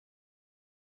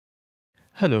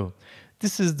Hello,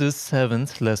 this is the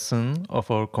seventh lesson of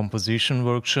our composition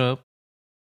workshop.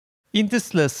 In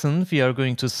this lesson, we are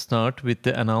going to start with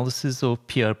the analysis of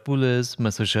Pierre Boulez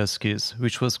Messagesquisse,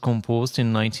 which was composed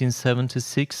in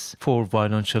 1976 for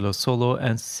violoncello solo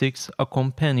and 6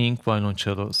 accompanying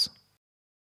violoncellos.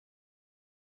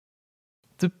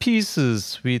 The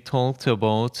pieces we talked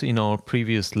about in our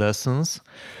previous lessons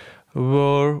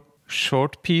were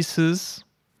short pieces,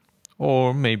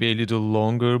 or maybe a little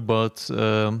longer, but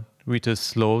with a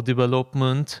slow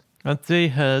development, and they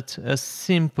had a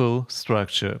simple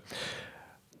structure.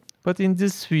 But in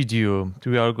this video,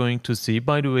 we are going to see,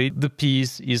 by the way, the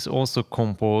piece is also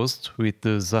composed with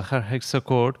the Zachar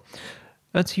hexachord,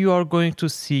 and you are going to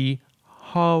see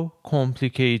how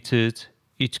complicated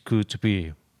it could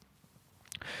be.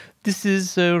 This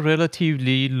is a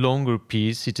relatively longer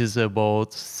piece. It is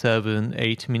about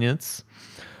 7-8 minutes.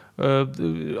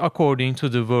 According to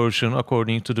the version,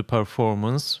 according to the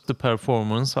performance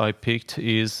I picked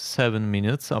is 7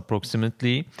 minutes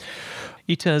approximately.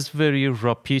 It has very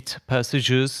rapid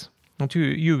passages. And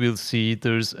you will see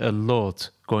there's a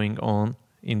lot going on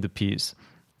in the piece.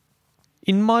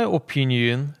 In my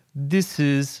opinion, this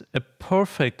is a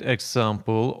perfect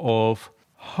example of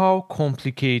how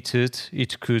complicated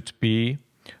it could be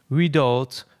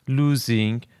without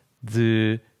losing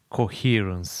the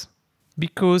coherence.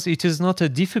 Because it is not a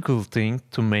difficult thing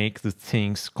to make the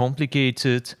things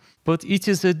complicated, but it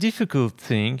is a difficult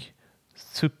thing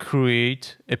to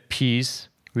create a piece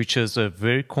which has a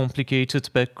very complicated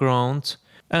background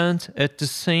and at the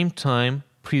same time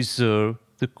preserve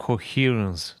the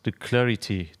coherence, the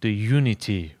clarity, the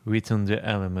unity within the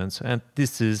elements. And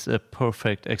this is a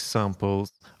perfect example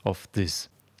of this.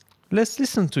 Let's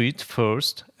listen to it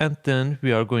first and then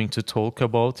we are going to talk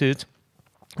about it.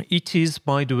 It is,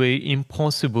 by the way,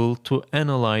 impossible to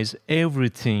analyze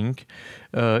everything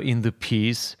in the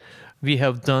piece. We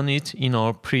have done it in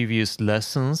our previous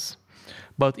lessons,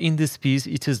 but in this piece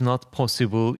it is not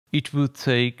possible. It would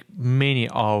take many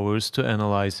hours to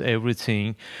analyze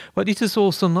everything, but it is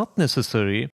also not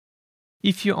necessary.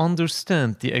 If you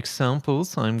understand the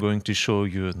examples I'm going to show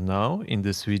you now in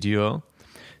this video,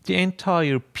 the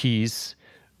entire piece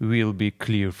will be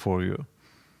clear for you.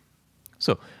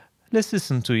 So, let's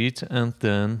listen to it and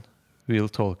then we'll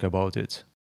talk about it.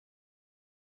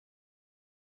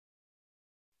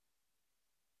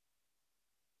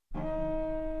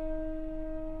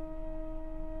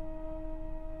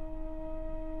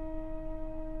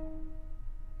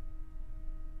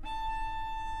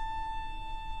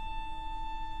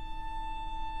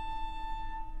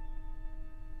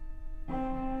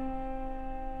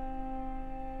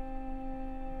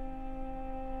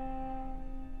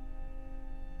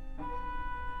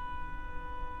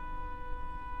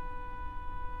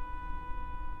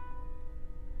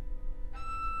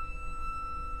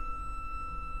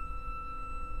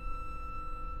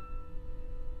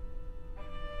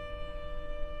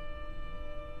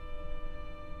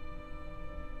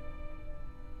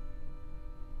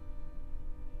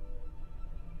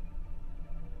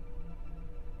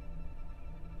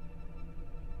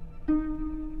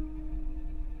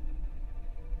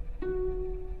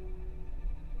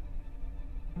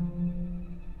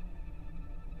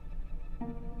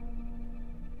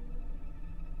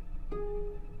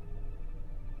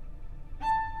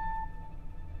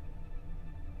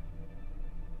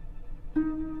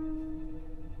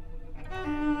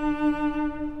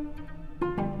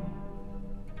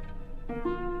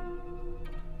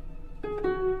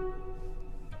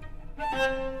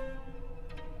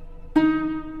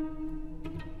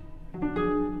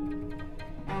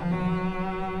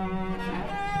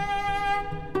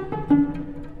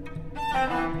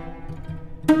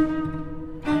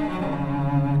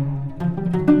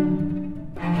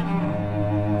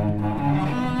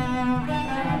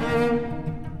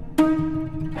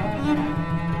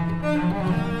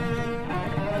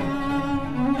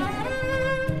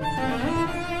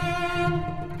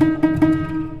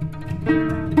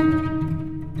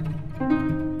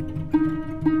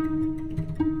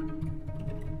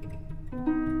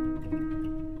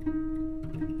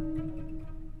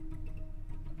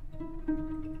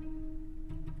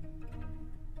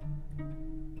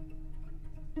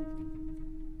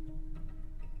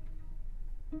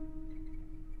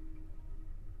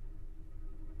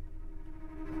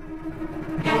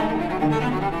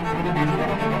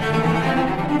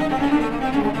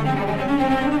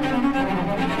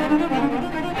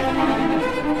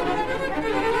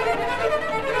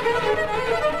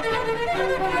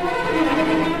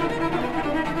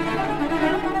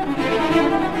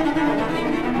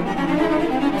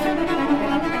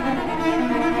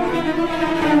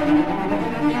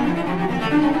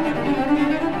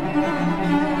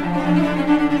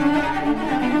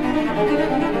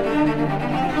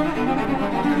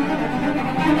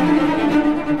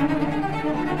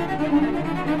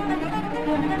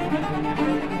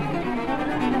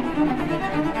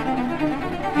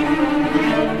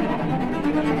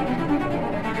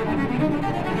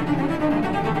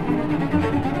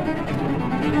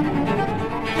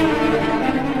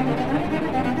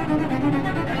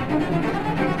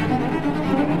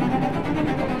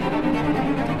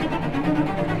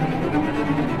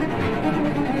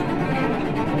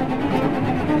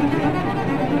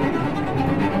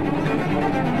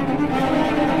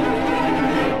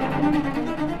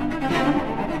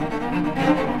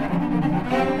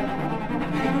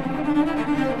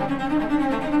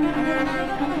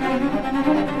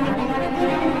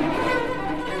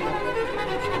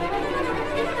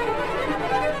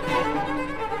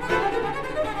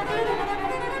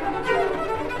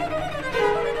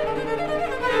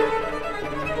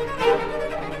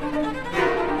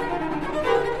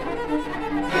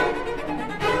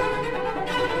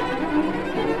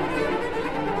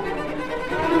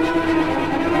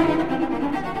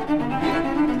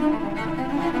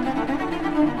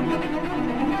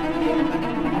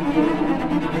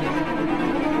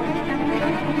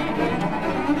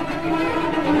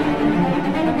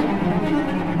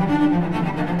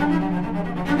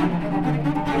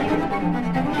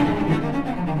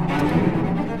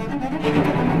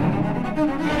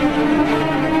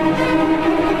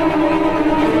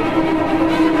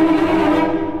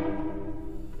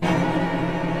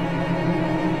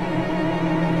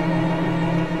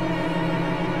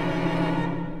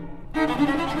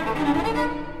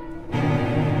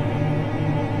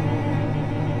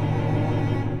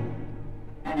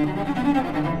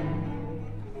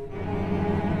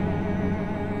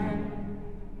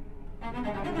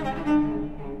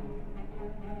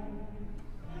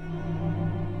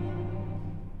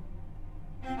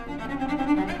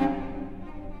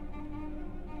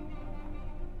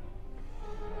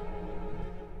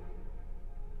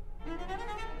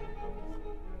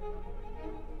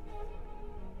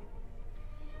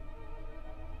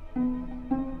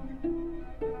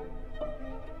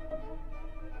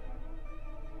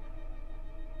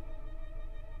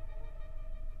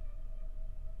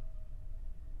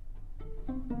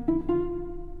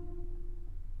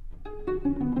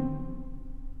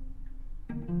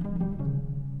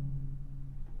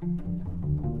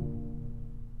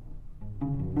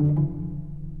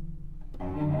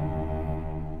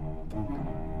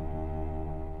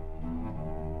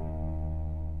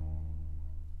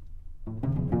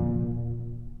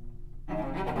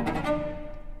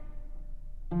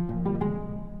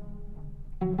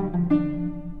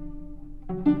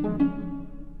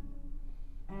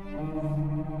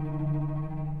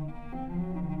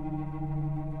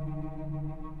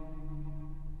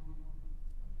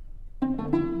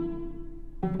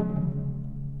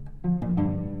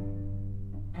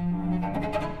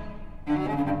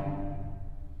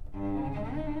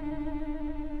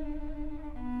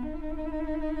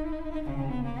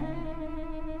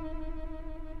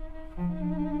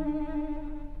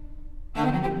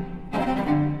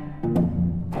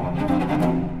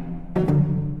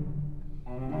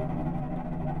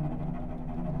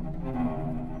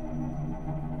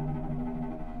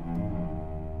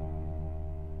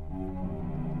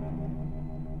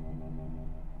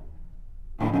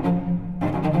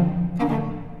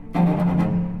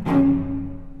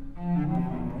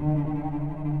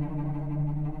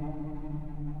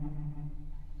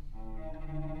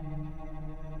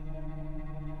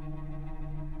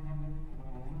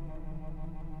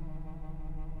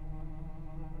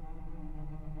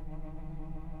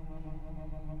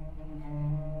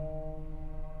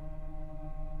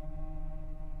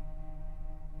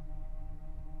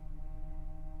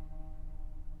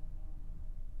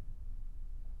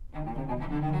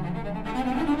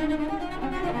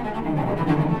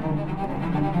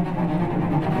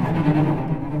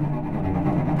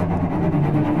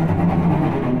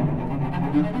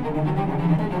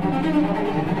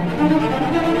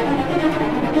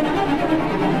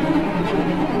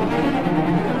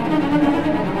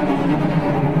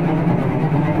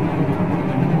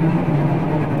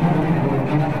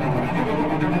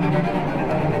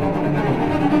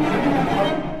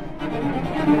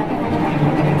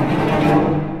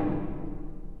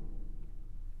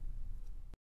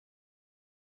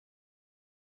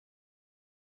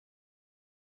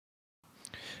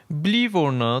 Believe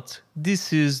or not,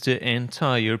 this is the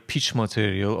entire pitch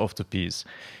material of the piece.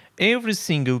 Every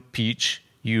single pitch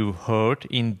you heard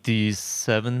in these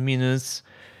 7 minutes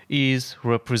is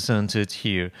represented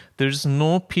here. There's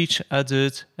no pitch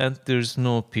added and there's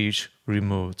no pitch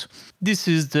removed. This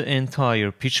is the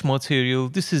entire pitch material,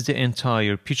 this is the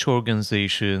entire pitch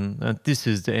organization, and this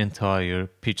is the entire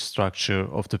pitch structure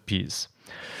of the piece.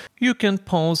 You can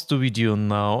pause the video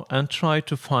now and try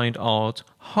to find out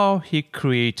how he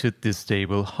created this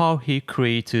table, how he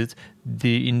created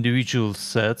the individual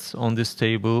sets on this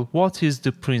table, what is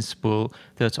the principle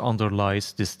that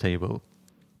underlies this table.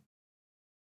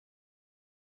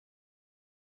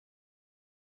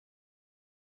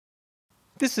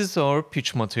 This is our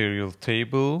pitch material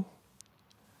table,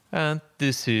 and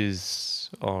this is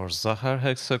our Zahar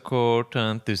hexachord,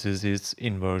 and this is its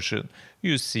inversion.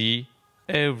 You see,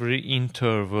 every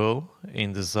interval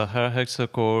in the Zahar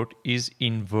hexachord is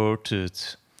inverted.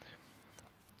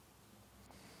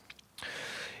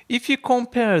 If you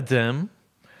compare them,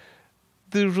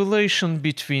 the relation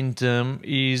between them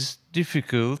is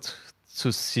difficult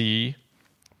to see,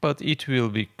 but it will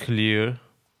be clear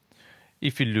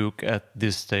if you look at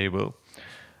this table.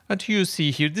 And you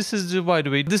see here, this is by the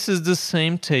way, this is the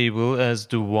same table as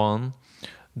the one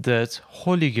that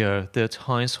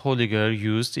Heinz Holliger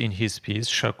used in his piece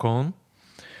Chacon.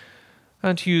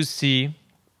 And you see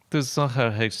the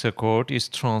Zahar hexachord is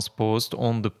transposed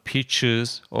on the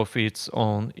pitches of its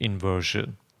own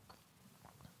inversion.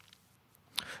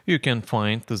 You can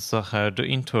find the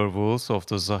intervals of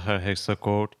the Zahar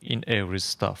hexachord in every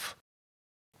stuff.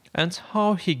 And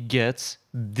how he gets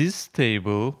this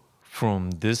table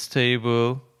from this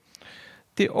table,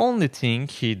 the only thing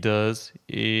he does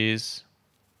is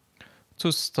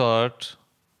to start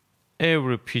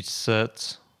every pitch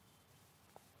set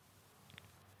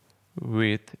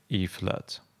with E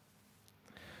flat.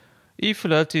 E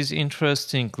flat is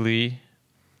interestingly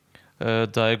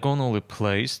diagonally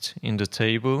placed in the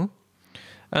table,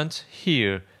 and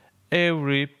here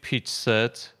every pitch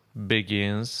set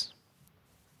begins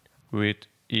with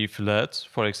E flat.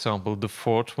 For example, the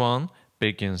fourth one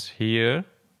begins here.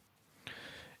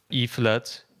 E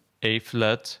flat, A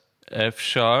flat, F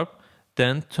sharp,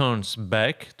 then turns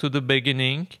back to the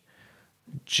beginning,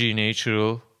 G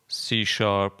natural, C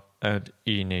sharp, and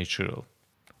E natural.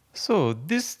 So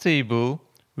this table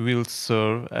will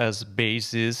serve as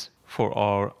basis for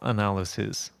our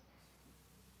analysis.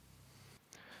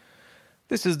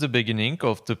 This is the beginning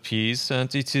of the piece,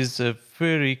 and it is a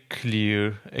very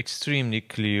clear, extremely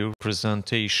clear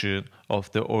presentation of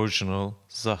the original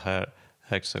Zaher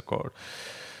hexachord.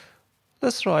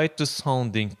 Let's write the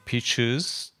sounding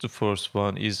pitches. The first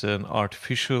one is an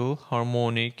artificial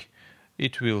harmonic.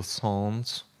 It will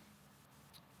sound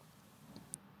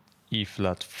E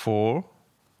flat 4.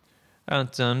 And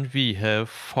then we have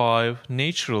 5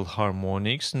 natural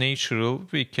harmonics. Natural,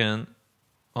 we can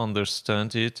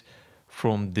understand it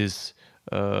from this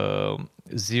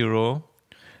 0,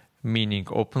 meaning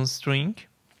open string.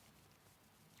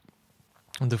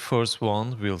 The first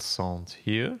one will sound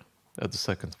here, the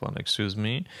second one, excuse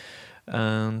me,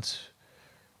 and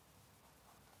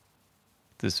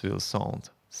this will sound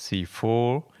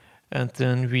C4, and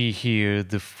then we hear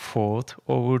the fourth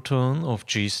overtone of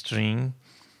G string.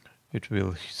 It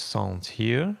will sound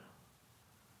here.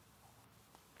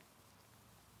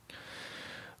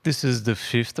 This is the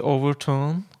fifth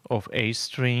overtone of A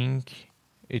string.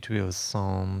 It will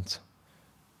sound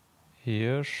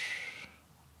here.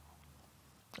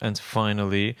 And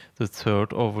finally, the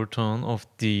third overtone of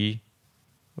D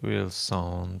will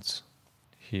sound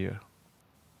here.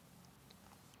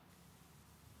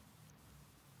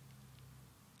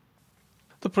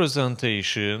 The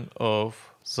presentation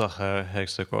of Zaher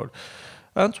hexachord.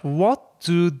 And what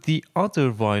do the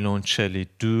other violoncelli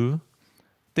do?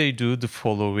 They do the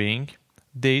following.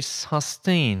 They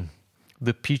sustain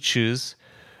the pitches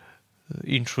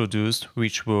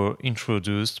which were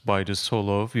introduced by the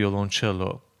solo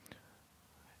violoncello.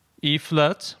 E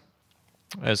flat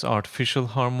as artificial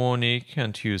harmonic,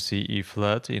 and you see E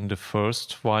flat in the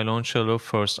first violoncello,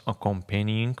 first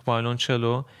accompanying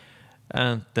violoncello,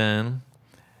 and then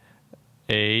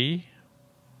A,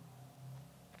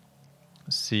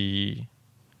 C,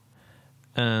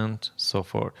 and so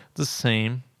forth. The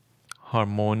same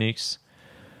harmonics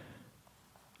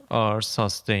are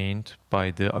sustained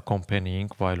by the accompanying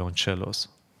violoncellos.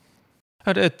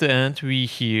 And at the end we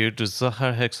hear the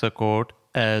Zaher hexachord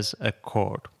as a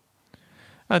chord,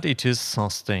 and it is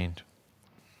sustained.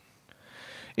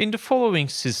 In the following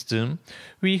system,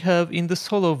 we have in the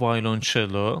solo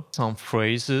violoncello some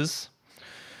phrases.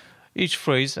 Each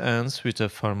phrase ends with a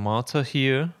fermata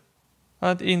here.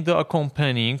 And in the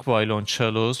accompanying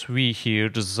violoncellos, we hear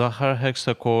the Zaher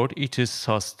hexachord. It is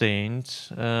sustained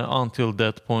until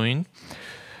that point.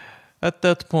 At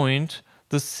that point,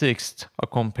 the sixth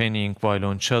accompanying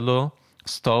violoncello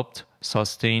stopped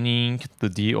sustaining the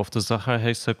D of the Zaher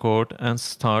hexachord and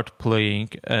start playing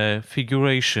a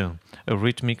figuration, a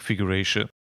rhythmic figuration.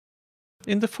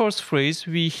 In the first phrase,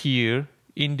 we hear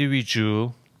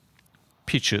individual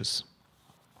pitches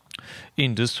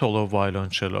in the solo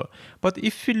violoncello. But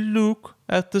if we look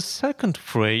at the second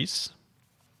phrase,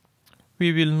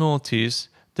 we will notice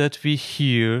that we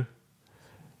hear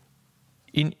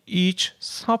in each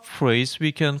subphrase,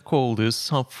 we can call this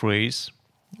subphrase,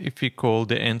 if we call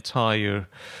the entire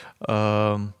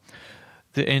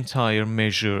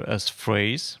measure as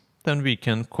phrase, then we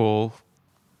can call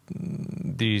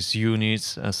these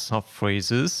units as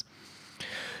subphrases.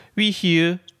 We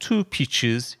hear 2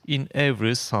 pitches in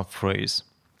every subphrase.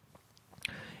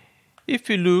 If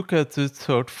we look at the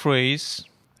third phrase,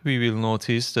 we will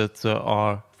notice that there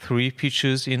are 3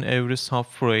 pitches in every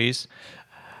subphrase.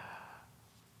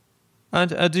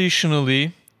 And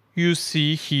additionally, you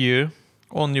see here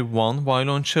only one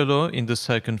violoncello in the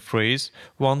second phrase.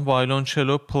 One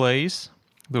violoncello plays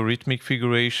the rhythmic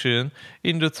figuration.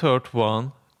 In the third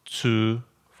one, 2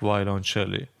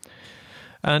 violoncelli.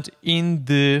 And in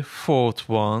the fourth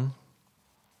one,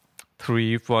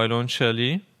 3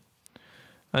 violoncelli.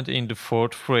 And in the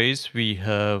fourth phrase, we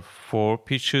have 4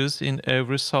 pitches in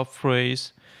every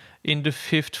subphrase. In the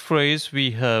fifth phrase,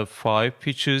 we have 5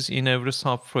 pitches in every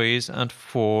subphrase, and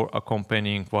 4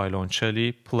 accompanying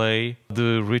violoncelli play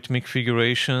the rhythmic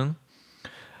figuration.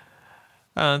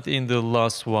 And in the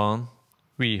last one,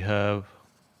 we have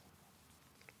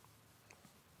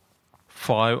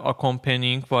 5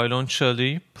 accompanying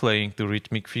violoncelli playing the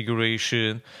rhythmic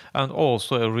figuration, and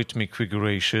also a rhythmic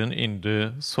figuration in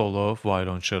the solo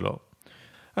violoncello.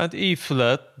 And E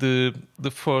flat, the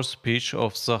first pitch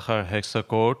of Zachar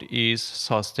hexachord, is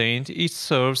sustained. It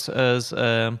serves as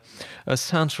a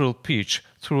central pitch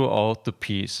throughout the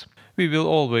piece. We will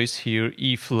always hear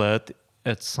E flat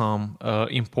at some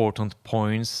important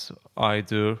points,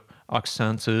 either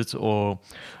accented or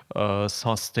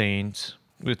sustained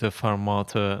with a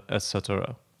fermata,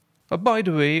 etc. By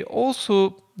the way,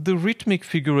 also the rhythmic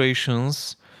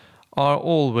figurations are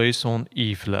always on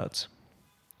E flat.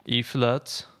 E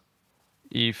flat,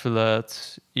 E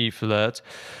flat, E flat.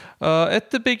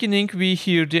 At the beginning we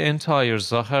hear the entire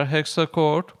Zachar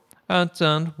hexachord and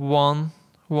then one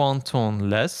tone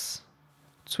less,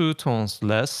 2 tones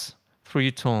less,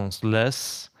 3 tones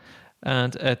less,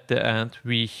 and at the end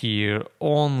we hear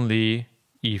only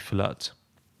E flat.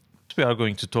 We are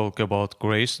going to talk about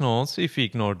grace notes. If we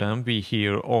ignore them, we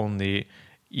hear only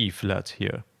E flat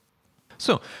here.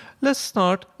 So let's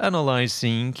start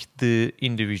analyzing the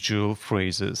individual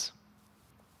phrases.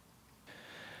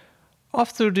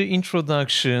 After the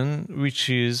introduction, which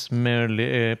is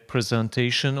merely a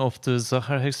presentation of the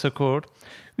Zachar hexachord,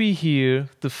 we hear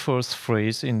the first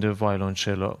phrase in the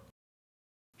violoncello.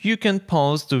 You can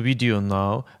pause the video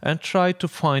now and try to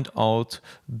find out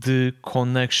the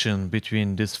connection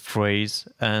between this phrase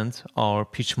and our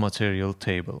pitch material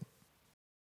table.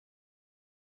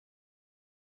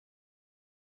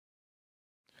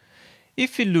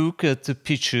 If we look at the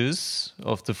pitches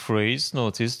of the phrase,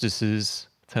 notice this is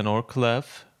tenor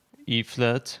clef, E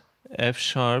flat, F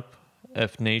sharp,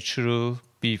 F natural,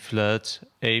 B flat,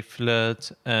 A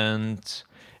flat, and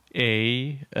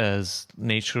A as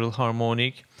natural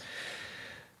harmonic.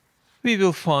 We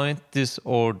will find this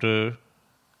order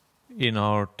in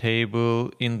our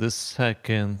table in the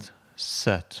second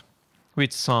set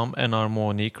with some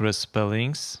enharmonic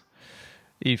respellings.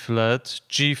 E flat,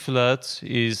 G flat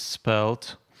is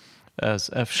spelled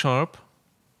as F sharp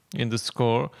in the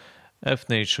score, F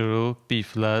natural, B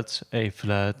flat, A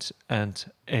flat, and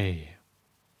A.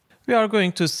 We are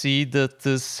going to see that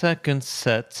the second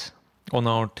set on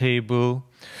our table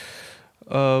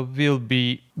will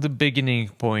be the beginning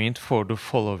point for the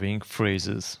following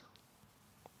phrases.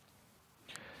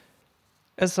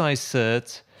 As I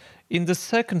said, in the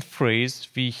second phrase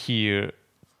we hear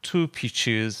 2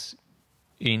 pitches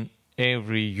in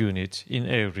every unit, in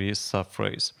every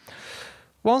subphrase.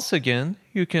 Once again,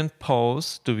 you can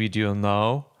pause the video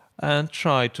now and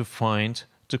try to find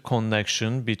the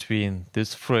connection between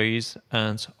this phrase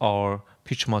and our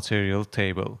pitch material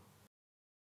table.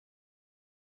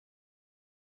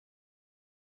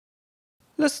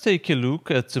 Let's take a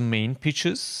look at the main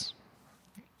pitches: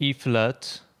 E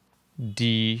flat,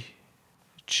 D,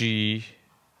 G,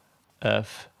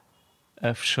 F,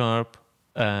 F sharp,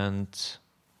 and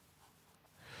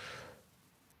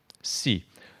C.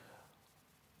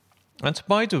 And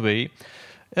by the way,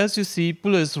 as you see,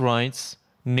 Boulez writes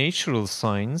natural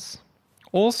signs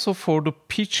also for the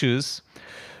pitches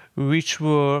which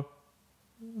were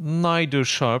neither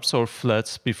sharps or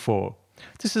flats before.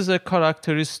 This is a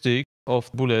characteristic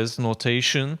of Boulez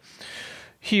notation.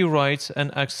 He writes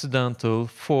an accidental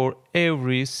for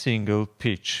every single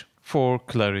pitch for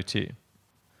clarity.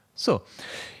 So,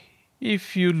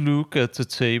 if you look at the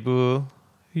table,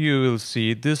 you will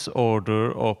see this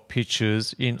order of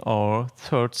pitches in our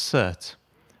third set,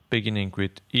 beginning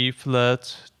with E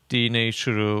flat, D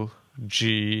natural,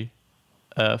 G,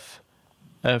 F,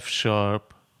 F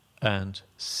sharp, and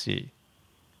C.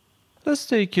 Let's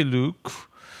take a look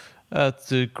at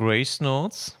the grace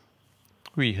notes.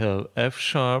 We have F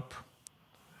sharp,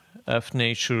 F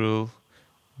natural,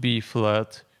 B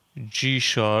flat, G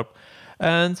sharp,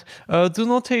 and the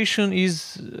notation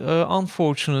is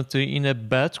unfortunately in a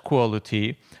bad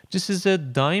quality. This is a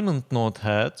diamond note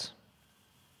head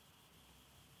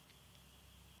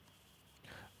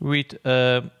with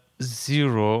a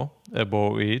 0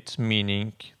 above it,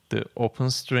 meaning the open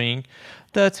string.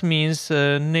 That means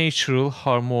natural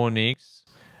harmonics,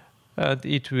 and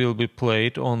it will be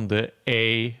played on the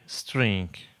A string.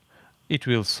 It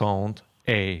will sound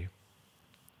A.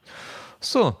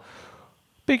 So,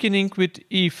 beginning with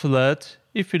E flat,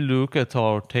 if we look at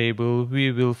our table,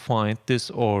 we will find this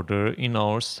order in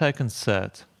our second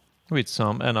set with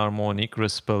some enharmonic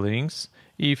respellings.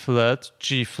 E flat,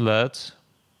 G flat,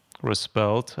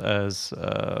 respelled as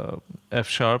F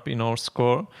sharp in our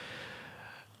score,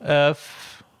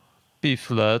 F, B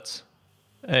flat,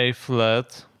 A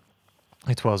flat,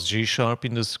 it was G sharp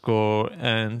in the score,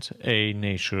 and A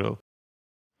natural.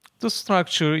 The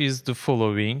structure is the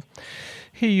following.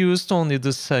 He used only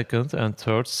the second and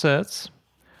third sets.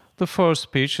 The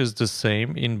first pitch is the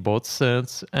same in both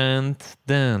sets, and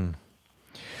then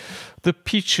The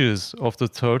pitches of the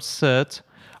third set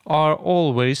are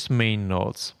always main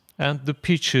notes, and the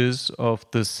pitches of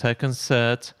the second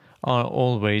set are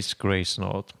always grace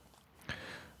note.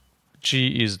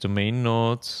 G is the main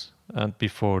note, and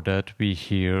before that we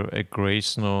hear a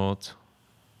grace note,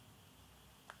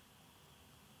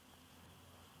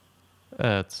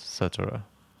 etc.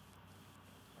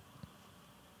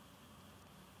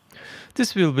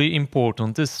 This will be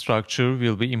important, this structure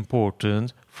will be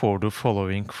important for the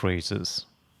following phrases.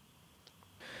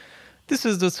 This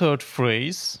is the third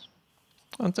phrase,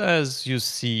 and as you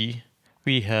see,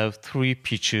 we have 3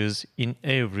 pitches in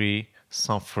every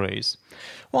subphrase.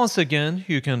 Once again,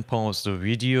 you can pause the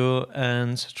video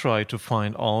and try to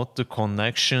find out the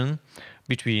connection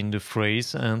between the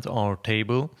phrase and our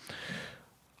table.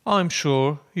 I'm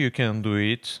sure you can do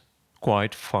it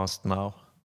quite fast now.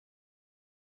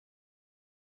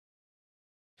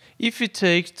 If we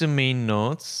take the main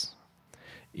notes,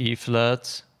 E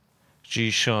flat, G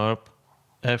sharp,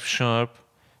 F sharp,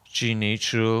 G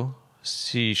natural,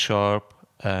 C sharp,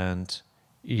 and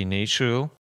E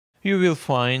natural, you will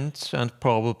find, and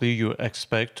probably you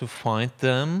expect to find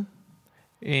them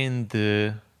in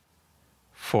the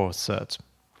fourth set.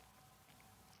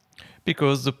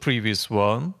 Because the previous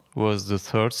one was the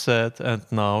third set, and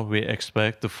now we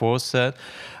expect the fourth set,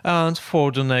 and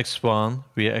for the next one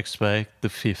we expect the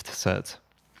fifth set.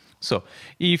 So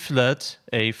E flat,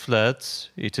 A flat,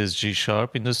 it is G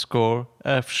sharp in the score,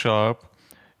 F sharp,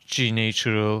 G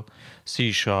natural,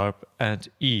 C sharp, and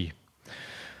E.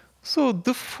 So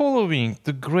the following,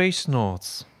 the grace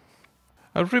notes.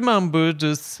 I remember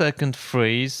the second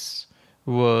phrase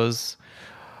was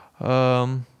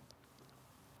the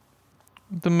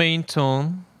main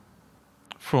tone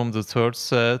from the third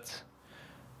set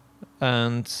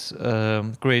and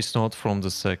grace note from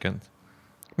the second.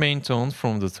 Main tone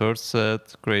from the third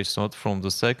set, grace note from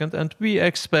the second, and we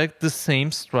expect the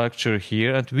same structure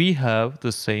here, and we have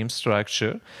the same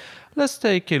structure. Let's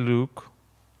take a look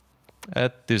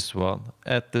at this one,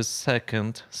 at the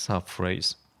second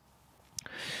subphrase.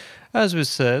 As we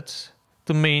said,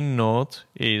 the main note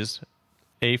is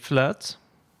A flat,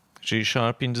 G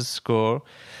sharp in the score.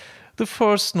 The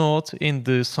first note in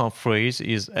the subphrase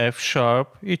is F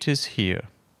sharp, it is here.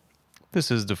 This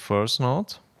is the first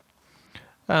note.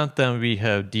 And then we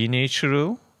have D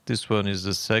natural, this one is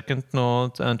the second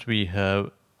note, and we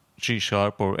have G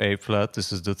sharp or A flat,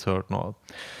 this is the third note.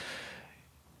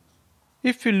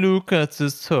 If we look at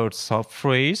the third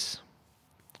subphrase,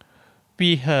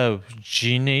 we have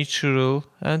G natural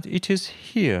and it is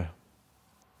here.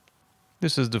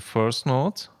 This is the first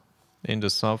note in the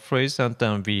subphrase, and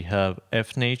then we have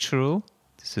F natural,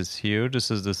 this is here,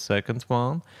 this is the second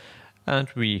one, and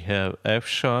we have F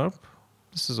sharp,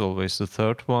 this is always the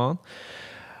third one.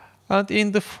 And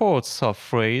in the fourth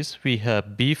subphrase, we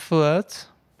have B flat,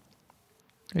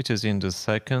 it is in the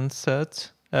second set,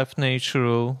 F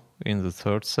natural in the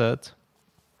third set,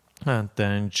 and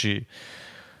then G.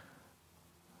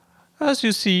 As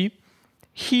you see,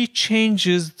 he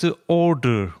changes the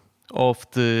order of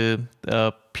the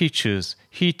pitches.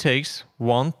 He takes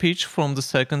one pitch from the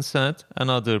second set,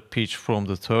 another pitch from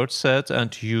the third set,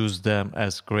 and use them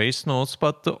as grace notes,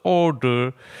 but the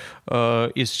order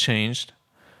is changed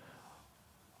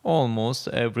almost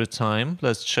every time.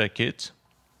 Let's check it.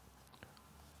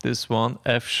 This one,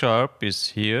 F sharp, is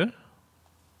here,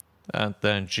 and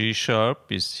then G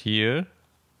sharp is here,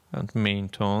 and main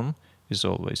tone is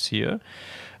always here.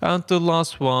 And the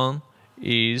last one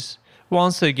is,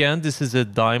 once again, this is a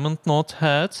diamond note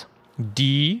head,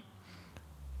 D.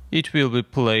 It will be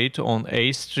played on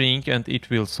A string and it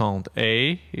will sound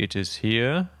A, it is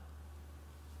here.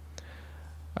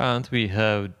 And we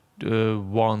have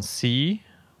one C,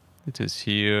 it is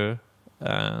here,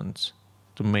 and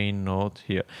the main note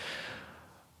here.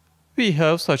 We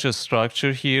have such a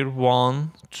structure here,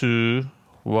 1, 2,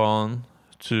 1,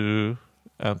 2,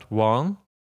 and 1.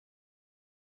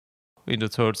 In the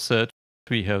third set,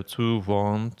 we have 2,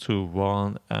 1, 2,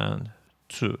 1, and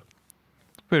 2.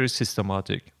 Very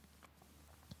systematic.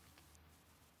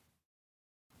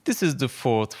 This is the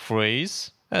fourth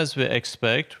phrase. As we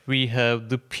expect, we have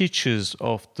the pitches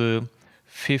of the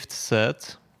fifth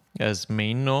set as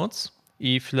main notes: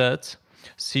 E flat,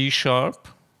 C sharp,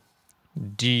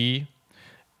 D,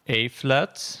 A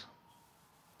flat,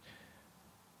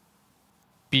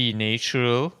 B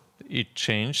natural, it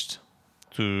changed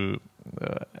to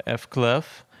F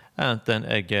clef, and then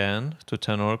again to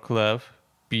tenor clef,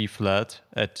 B flat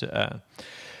at the end.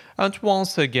 And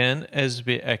once again, as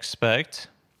we expect,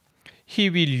 he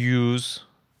will use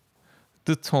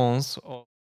the tones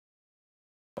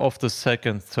of the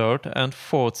second, third, and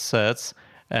fourth sets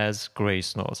as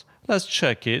grace notes. Let's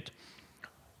check it.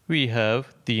 We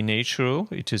have D natural,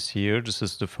 it is here, this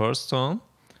is the first tone.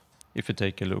 If you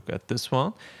take a look at this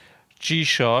one, G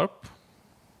sharp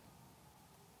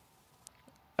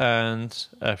and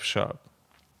F sharp.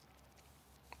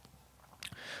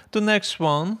 The next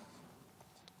one,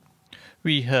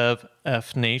 we have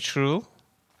F natural,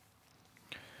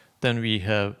 then we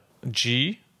have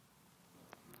G,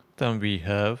 then we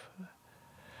have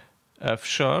F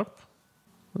sharp.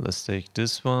 Let's take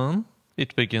this one.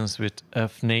 It begins with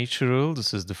F natural,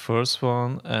 this is the first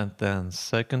one, and then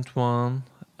second one,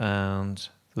 and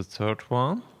the third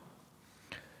one.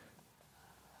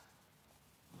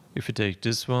 If you take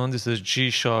this one, this is G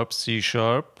sharp, C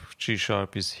sharp. G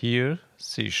sharp is here,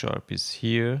 C sharp is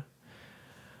here,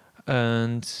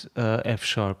 and F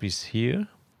sharp is here.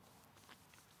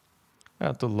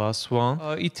 And the last one,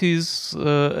 it is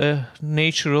a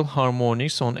natural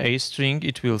harmonics on A string.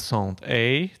 It will sound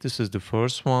A. This is the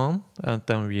first one, and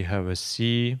then we have a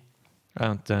C,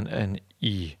 and then an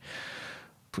E.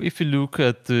 If you look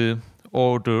at the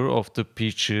order of the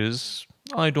pitches,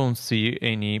 I don't see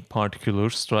any particular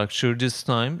structure this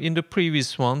time. In the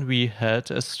previous one, we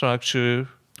had a structure.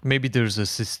 Maybe there's a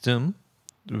system,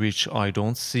 which I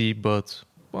don't see, but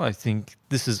I think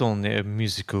this is only a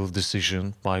musical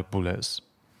decision by Boulez.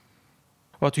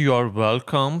 But you are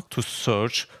welcome to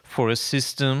search for a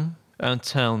system and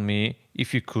tell me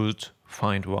if you could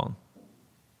find one.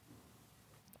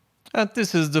 And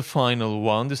this is the final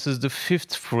one. This is the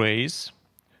fifth phrase,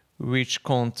 which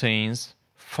contains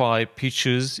 5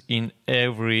 pitches in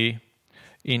every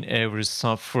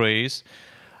subphrase.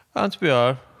 And we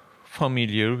are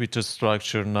familiar with the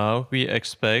structure now. We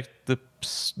expect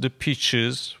the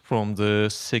pitches from the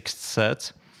 6th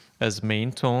set as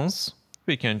main tones.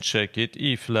 We can check it: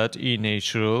 E flat, E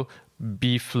natural,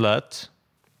 B flat,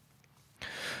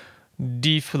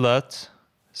 D flat,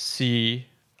 C,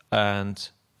 and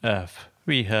F.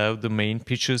 We have the main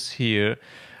pitches here,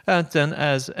 and then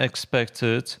as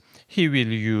expected, he will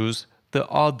use the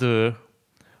other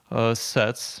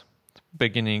sets,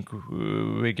 beginning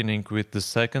with the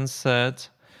second set,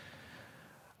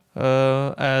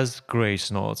 as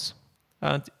grace notes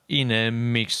and in a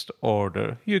mixed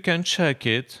order. You can check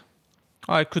it.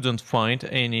 I couldn't find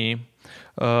any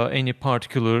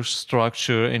particular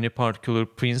structure, any particular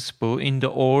principle in the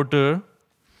order.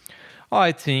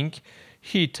 I think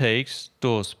he takes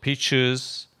those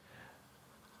pitches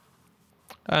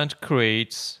and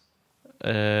creates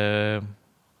a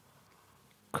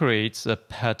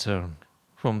pattern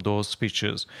from those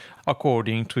pitches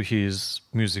according to his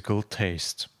musical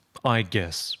taste, I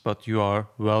guess. But you are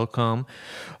welcome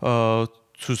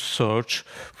to search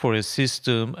for a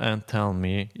system and tell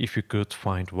me if you could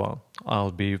find one.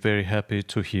 I'll be very happy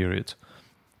to hear it.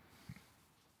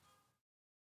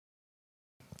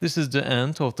 This is the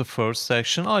end of the first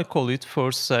section. I call it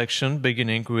first section,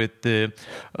 beginning with the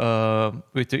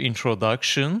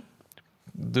introduction,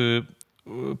 the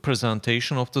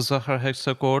presentation of the Zachar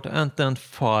hexachord, and then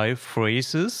 5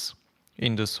 phrases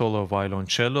in the solo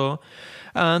violoncello.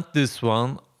 And this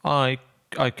one, I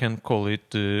can call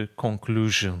it the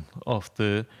conclusion of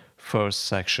the first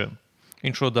section.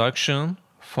 Introduction,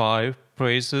 5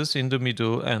 phrases in the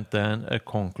middle, and then a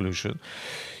conclusion.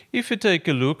 If you take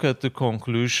a look at the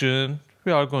conclusion,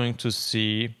 we are going to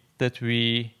see that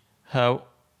we have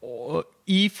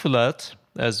E flat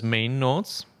as main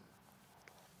notes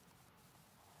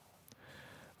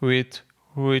with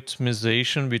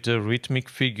rhythmization, with a rhythmic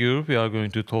figure. We are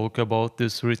going to talk about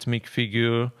this rhythmic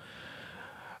figure.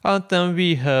 And then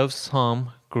we have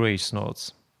some grace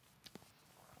notes.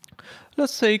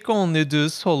 Let's take only the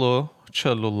solo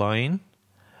cello line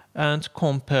and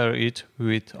compare it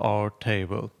with our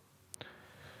table.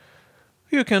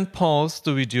 You can pause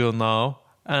the video now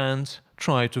and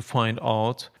try to find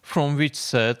out from which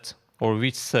set or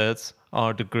which sets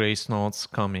are the grace notes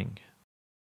coming.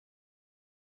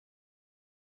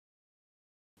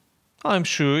 I'm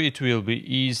sure it will be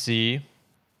easy,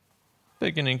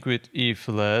 beginning with E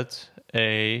flat,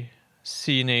 A,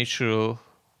 C natural,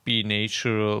 B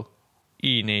natural,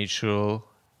 E natural,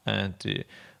 and D.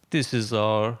 This is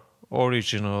our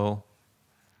original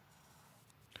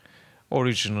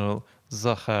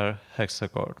Zachar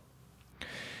hexachord.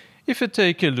 If you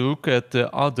take a look at the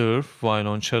other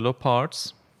violoncello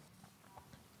parts,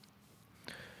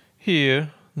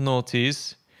 here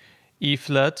notice E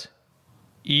flat,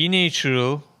 E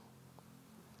natural,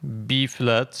 B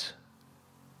flat,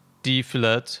 D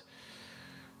flat,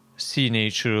 C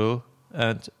natural,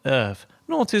 and F.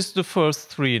 Notice the first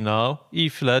 3 now: E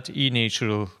flat, E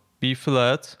natural, B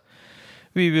flat.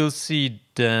 We will see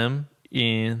them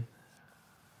in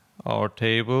our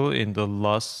table in the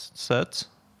last set.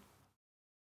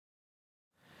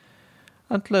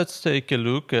 And let's take a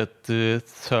look at the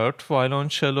third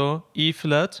violoncello: E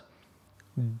flat,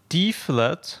 D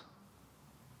flat,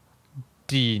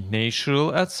 D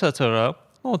natural, etc.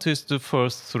 Notice the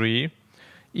first three: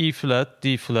 E flat,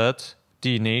 D flat,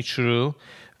 D natural.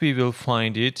 We will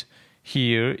find it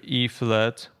here: E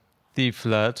flat, D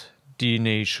flat, D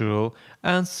natural,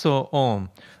 and so on.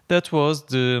 That was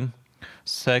the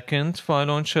second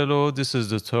violoncello. This is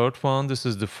the third one, this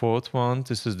is the fourth one,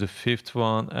 this is the fifth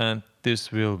one, and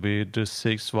this will be the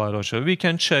sixth violoncello. We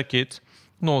can check it.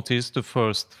 Notice the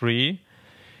first three: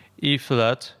 E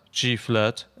flat, G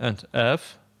flat, and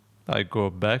F. I go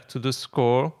back to the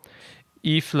score: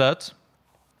 E flat,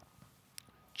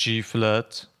 G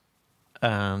flat,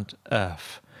 and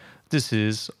F. This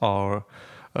is our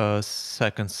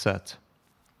second set.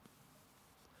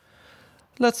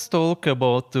 Let's talk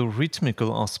about the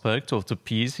rhythmical aspect of the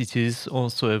piece. It is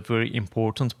also a very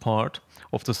important part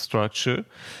of the structure.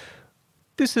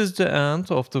 This is the end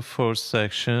of the first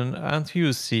section, and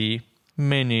you see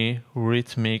many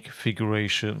rhythmic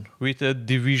figuration with a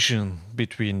division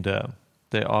between them.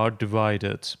 They are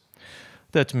divided.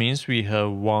 That means we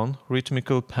have one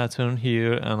rhythmical pattern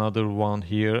here, another one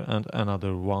here, and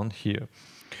another one here.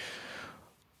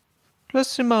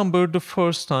 Let's remember the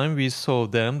first time we saw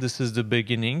them. This is the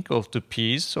beginning of the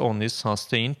piece, only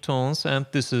sustained tones, and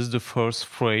this is the first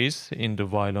phrase in the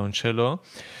violoncello.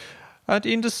 And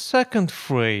in the second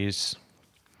phrase,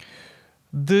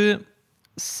 the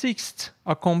sixth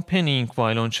accompanying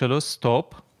violoncello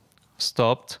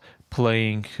stopped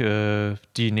playing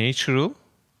D natural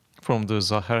from the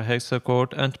Zacher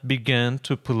hexachord and began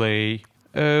to play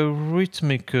a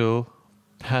rhythmical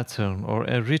pattern or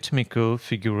a rhythmical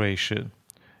figuration.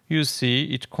 You see,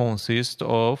 it consists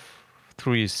of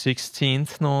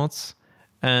 3/16 notes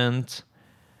and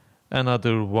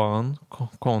another one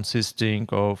consisting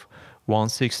of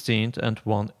 1/16 and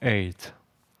 1/8.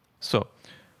 So,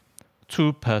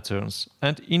 two patterns.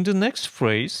 And in the next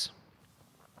phrase,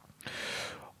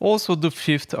 also the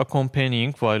fifth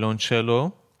accompanying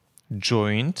violoncello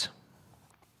joined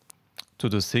to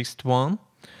the sixth one.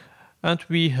 And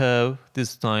we have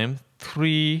this time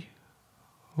three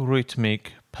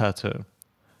rhythmic patterns.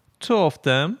 Two of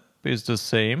them is the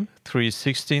same,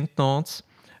 3/16 notes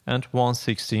and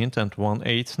 1/16 and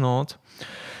 1/8 note.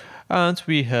 And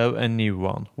we have a new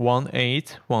one,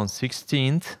 1/8,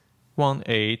 1/16,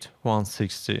 1/8,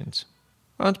 1/16.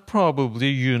 And probably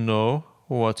you know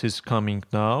what is coming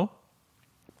now.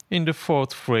 In the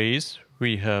fourth phrase,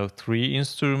 we have three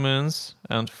instruments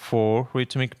and four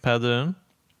rhythmic patterns.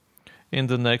 In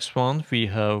the next one, we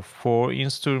have four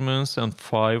instruments and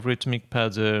five rhythmic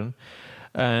patterns.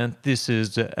 And this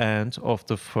is the end of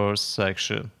the first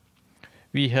section.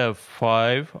 We have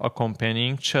five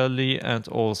accompanying celli and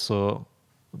also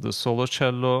the solo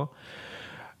cello,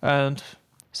 and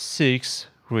six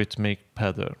rhythmic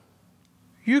patterns.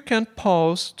 You can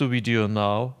pause the video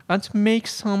now and make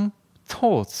some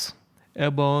thoughts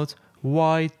about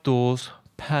why those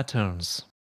patterns.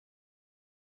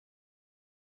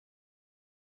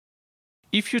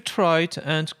 If you tried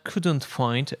and couldn't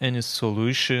find any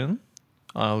solution,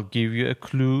 I'll give you a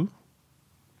clue.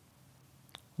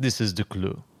 This is the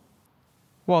clue.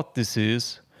 What this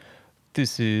is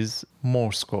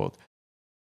Morse code.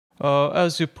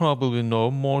 As you probably know,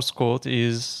 Morse code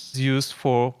is used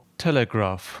for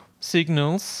telegraph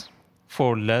signals,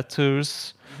 for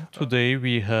letters. Today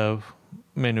we have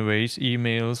many ways,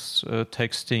 emails,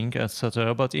 texting,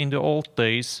 etc. But in the old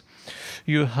days,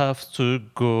 you have to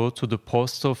go to the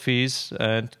post office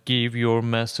and give your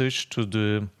message to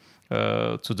the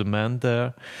man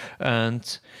there,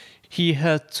 and he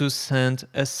had to send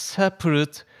a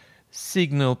separate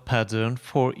signal pattern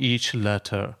for each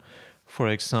letter. For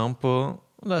example,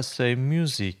 let's say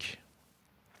music.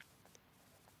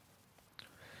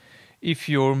 If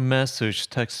your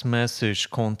text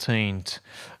message contained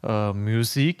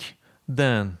music,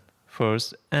 then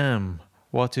first M.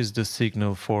 What is the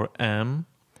signal for M?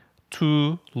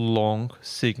 Two long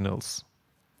signals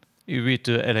with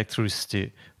the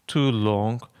electricity. Two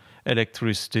long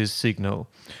electricity signal.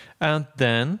 And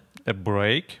then a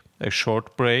break, a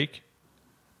short break.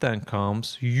 Then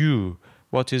comes U.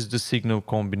 What is the signal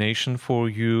combination for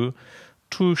U?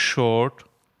 Two short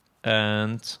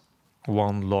and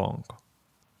one long.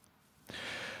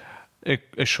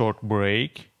 A short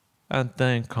break. And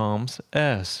then comes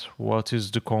S. What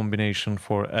is the combination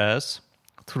for S?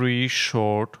 Three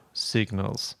short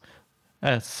signals,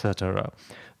 etc.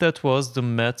 That was the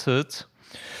method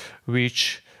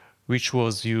which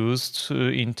was used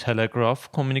in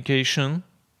telegraph communication.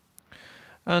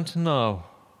 And now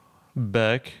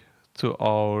back to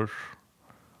our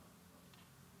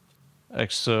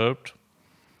excerpt.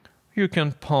 You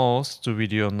can pause the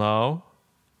video now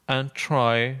and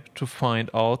try to find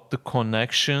out the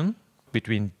connection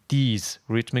between these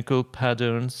rhythmical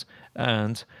patterns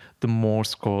and the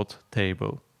Morse code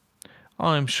table.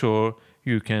 I'm sure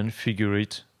you can figure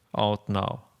it out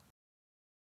now.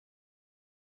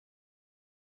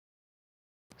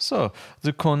 So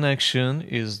the connection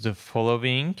is the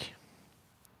following: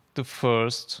 the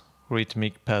first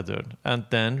rhythmic pattern, and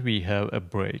then we have a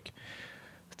break.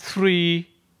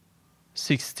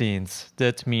 3/16,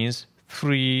 that means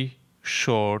 3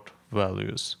 short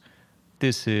values.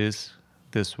 This is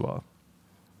this one.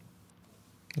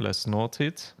 Let's note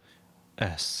it,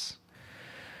 S.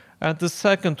 And the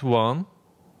second one,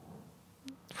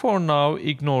 for now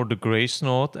ignore the grace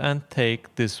note and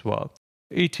take this one.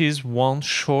 It is 1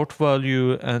 short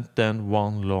value and then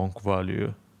 1 long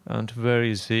value. And where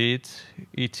is it?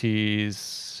 It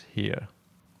is here.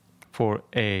 For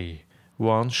A,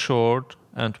 1 short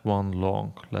and 1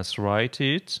 long. Let's write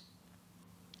it.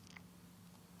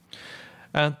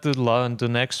 And the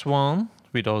next one,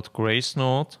 without grace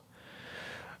note,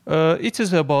 it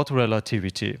is about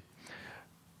relativity.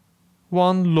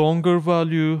 1 longer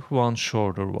value, 1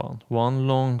 shorter one. 1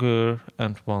 longer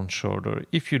and 1 shorter.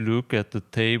 If you look at the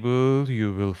table,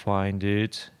 you will find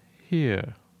it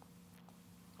here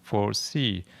for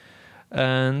C.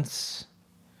 And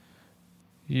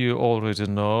you already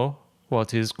know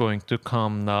what is going to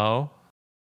come now.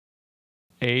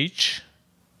 H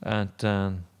and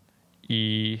then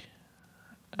E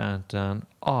and then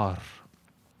R.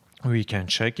 We can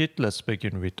check it. Let's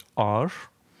begin with R.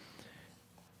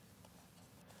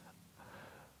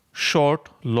 Short,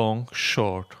 long,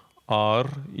 short. R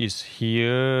is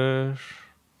here.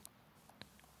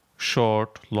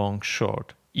 Short, long,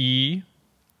 short. E,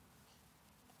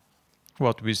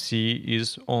 what we see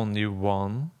is only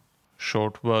 1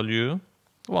 short value.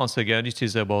 Once again, it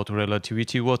is about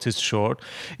relativity. What is short?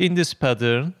 In this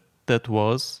pattern, that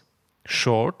was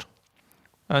short.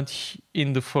 And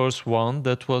in the first one,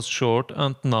 that was short.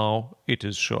 And now it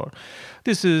is short.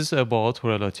 This is about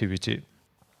relativity.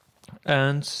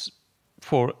 And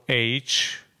for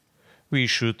H, we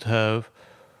should have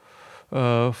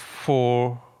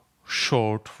 4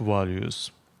 short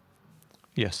values.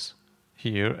 Yes,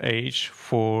 here H,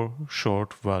 4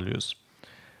 short values.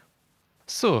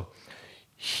 So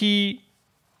he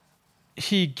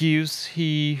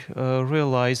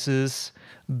realizes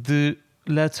the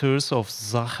letters of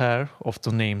Zahar, of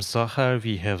the name Zahar.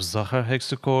 We have Zahar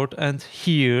hexachord, and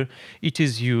here it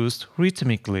is used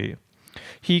rhythmically.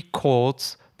 He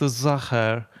codes the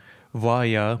Zahar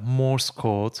via Morse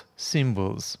code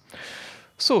symbols.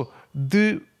 So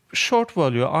the short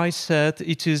value, I said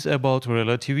it is about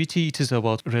relativity. It is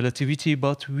about relativity,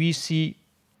 but we see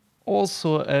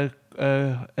also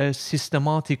a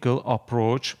systematical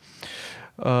approach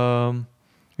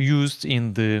used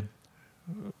in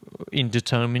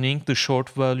determining the short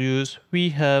values.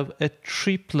 We have a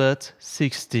triplet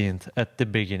 16th at the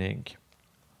beginning.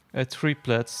 A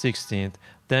triplet 16th.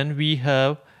 Then we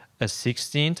have a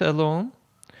 16th alone.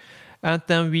 And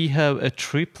then we have a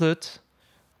triplet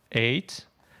 8.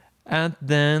 And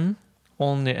then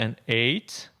only an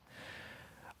 8.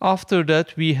 After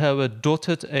that we have a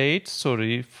dotted 8.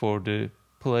 Sorry for the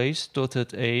place.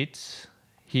 Dotted 8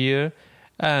 here.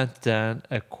 And then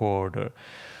a quarter.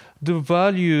 The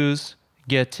values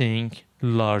getting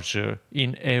larger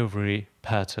in every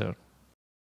pattern.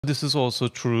 This is also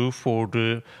true for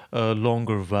the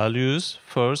longer values.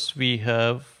 First we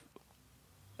have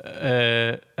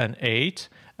an 8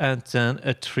 and then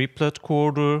a triplet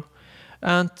quarter,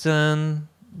 and then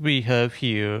we have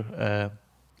here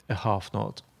a half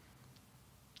note.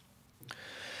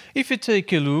 If we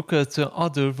take a look at the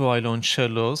other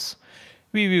violoncellos,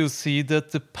 we will see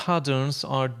that the patterns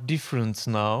are different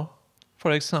now.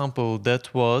 For example,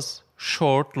 that was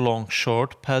short, long,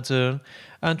 short pattern,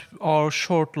 and our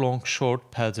short, long,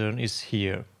 short pattern is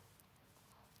here.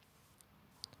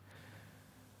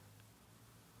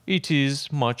 It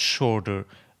is much shorter.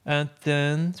 And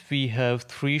then we have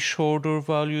 3 shorter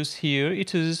values here.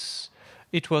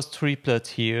 It was triplet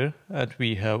here, and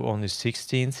we have only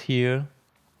 16th here.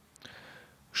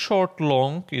 Short,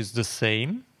 long is the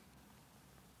same.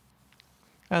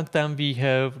 And then we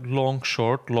have long,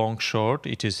 short,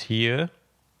 it is here.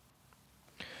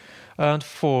 And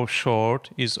 4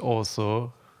 short is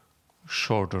also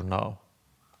shorter now.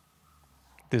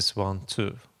 This one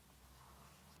too.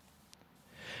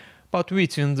 But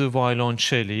within the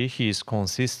violoncelli, he is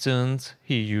consistent.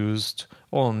 He used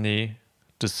only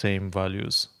the same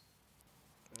values.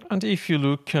 And if you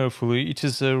look carefully, it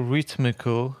is a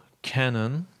rhythmical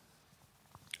canon.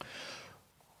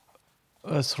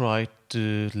 Let's write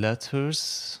the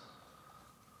letters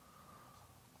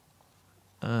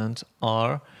and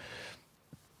R.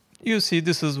 You see,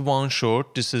 this is one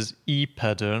short, this is E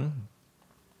pattern.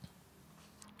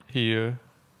 Here,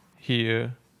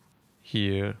 here,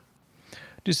 here.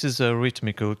 This is a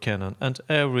rhythmical canon, and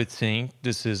everything,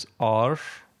 this is R.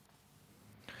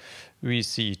 We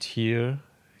see it here,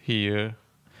 here.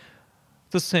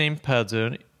 The same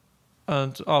pattern,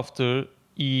 and after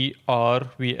E, R,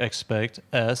 we expect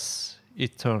S.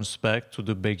 It turns back to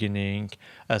the beginning,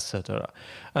 etc.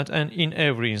 And in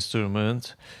every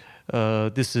instrument,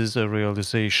 this is a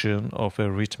realization of a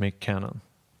rhythmic canon.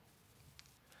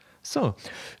 So,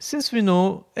 since we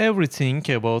know everything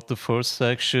about the first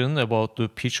section, about the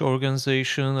pitch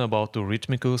organization, about the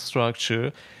rhythmical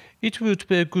structure, it would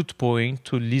be a good point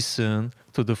to listen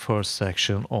to the first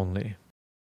section only.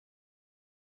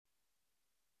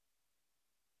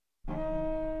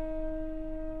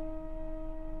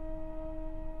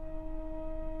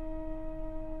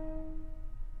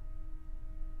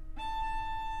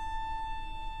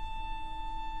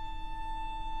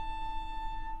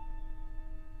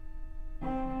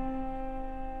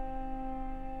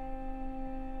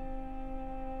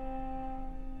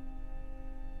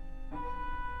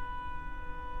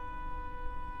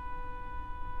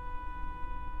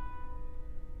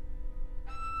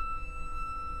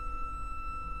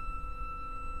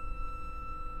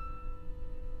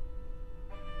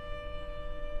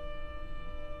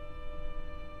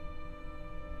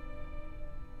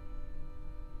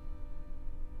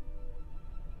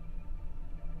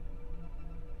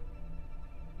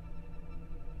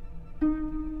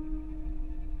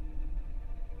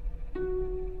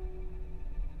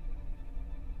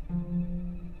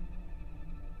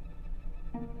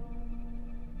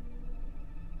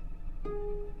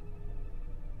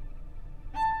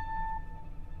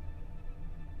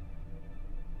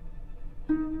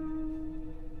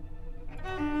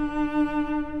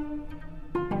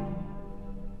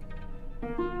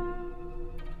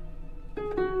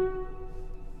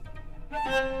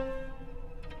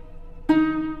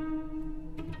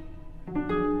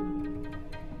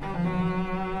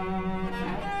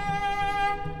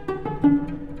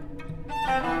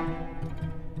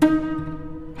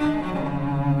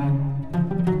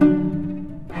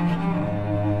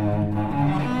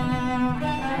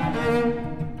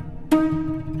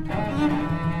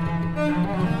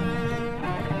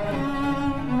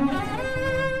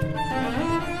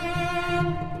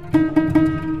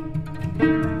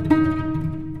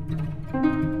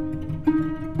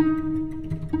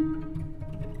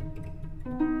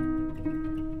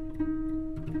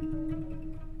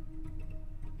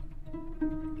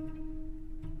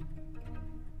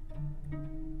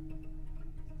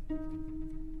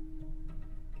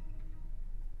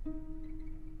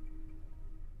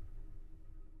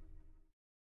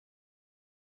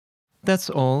 That's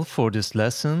all for this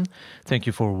lesson. Thank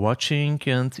you for watching,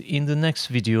 and in the next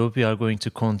video we are going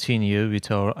to continue with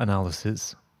our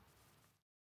analysis.